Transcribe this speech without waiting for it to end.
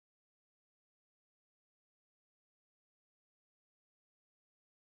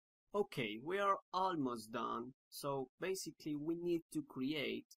Okay, we are almost done. So basically we need to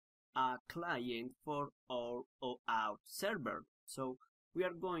create a client for our OAuth server. So we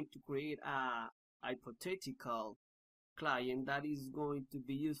are going to create a hypothetical client that is going to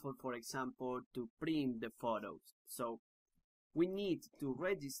be useful, for example, to print the photos. So we need to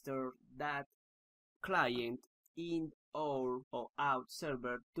register that client in our OAuth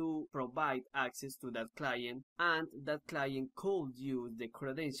server to provide access to that client, and that client could use the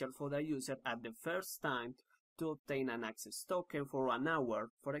credential for the user at the first time to obtain an access token for an hour,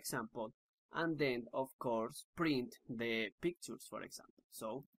 for example, and then of course print the pictures, for example.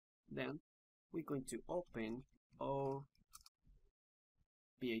 So then we're going to open our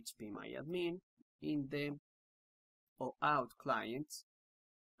phpMyAdmin in the OAuth clients,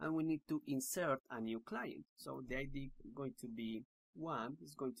 and we need to insert a new client. So the ID is going to be one.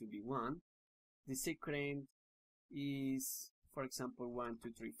 The secret is, for example,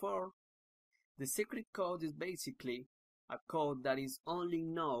 1234. The secret code is basically a code that is only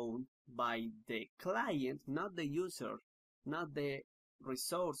known by the client, not the user, not the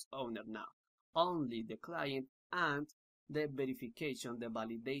resource owner now, only the client and the verification, the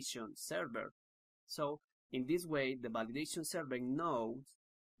validation server. So in this way, the validation server knows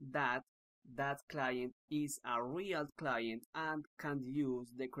that that client is a real client and can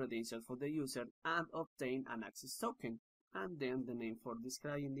use the credential for the user and obtain an access token. And then the name for this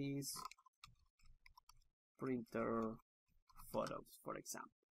client is printer photos, for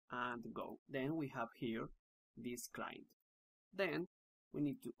example, and go. Then we have here this client. Then we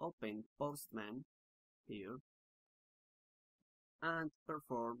need to open Postman here and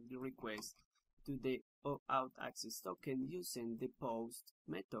perform the request to the OAuth access token using the post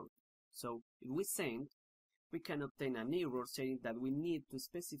method. So if we send, we can obtain an error saying that we need to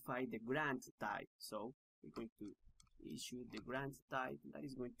specify the grant type. So we're going to issue the grant type that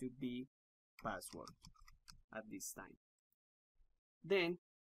is going to be password at this time. Then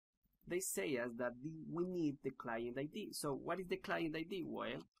they say us that we need the client ID. So what is the client ID?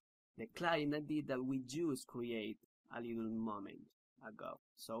 Well, the client ID that we just create a little moment ago.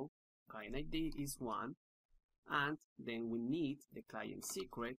 So client ID is 1, and then we need the client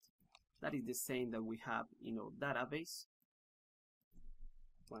secret. That is the same that we have in our database.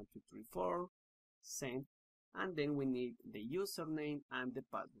 1234, send, and then we need the username and the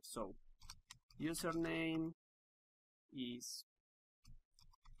password. So username is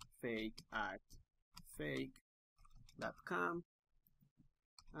fake@fake.com,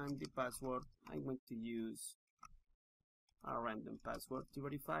 and the password I'm going to use a random password to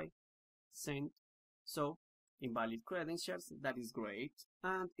verify. Send. So invalid credentials, that is great.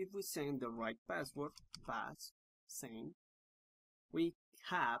 And if we send the right password, pass, send, we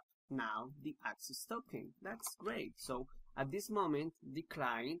have now the access token. That's great. So at this moment, the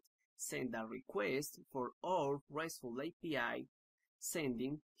client send a request for our RESTful API,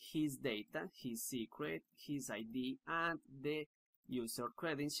 sending his data, his secret, his ID, and the user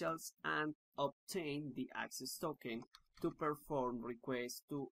credentials, and obtain the access token to perform requests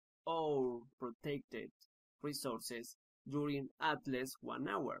to all protected resources during at least 1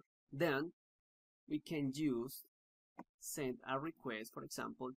 hour. Then we can send a request, for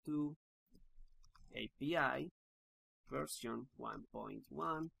example, to API version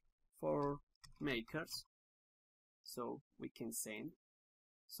 1.1 for makers. So we can send.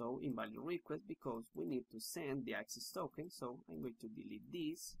 So invalid request because we need to send the access token. So I'm going to delete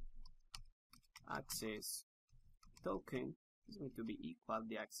this. Access token is going to be equal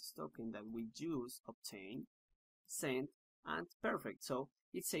the access token that we just obtained, send, and perfect. So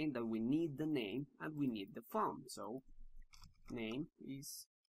it's saying that we need the name and we need the font. So name is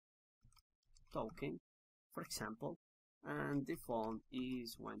token, for example, and the font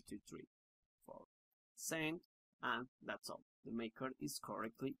is 1234. Send, and that's all. The maker is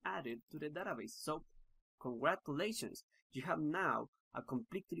correctly added to the database. So congratulations, you have now a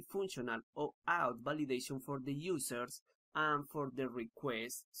completely functional OAuth validation for the users and for the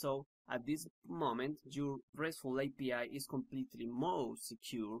request. So at this moment, your RESTful API is completely more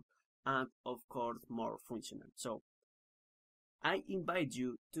secure and of course more functional. So I invite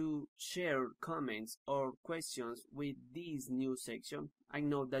you to share comments or questions with this new section. I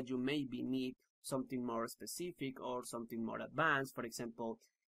know that you maybe need something more specific or something more advanced, for example,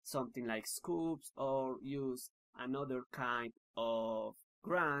 something like scoops, or use another kind of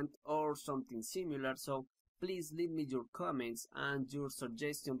grant or something similar. So please leave me your comments and your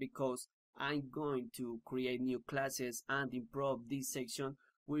suggestion, because I'm going to create new classes and improve this section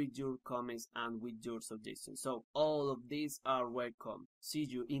with your comments and with your suggestions. So all of these are welcome. See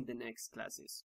you in the next classes.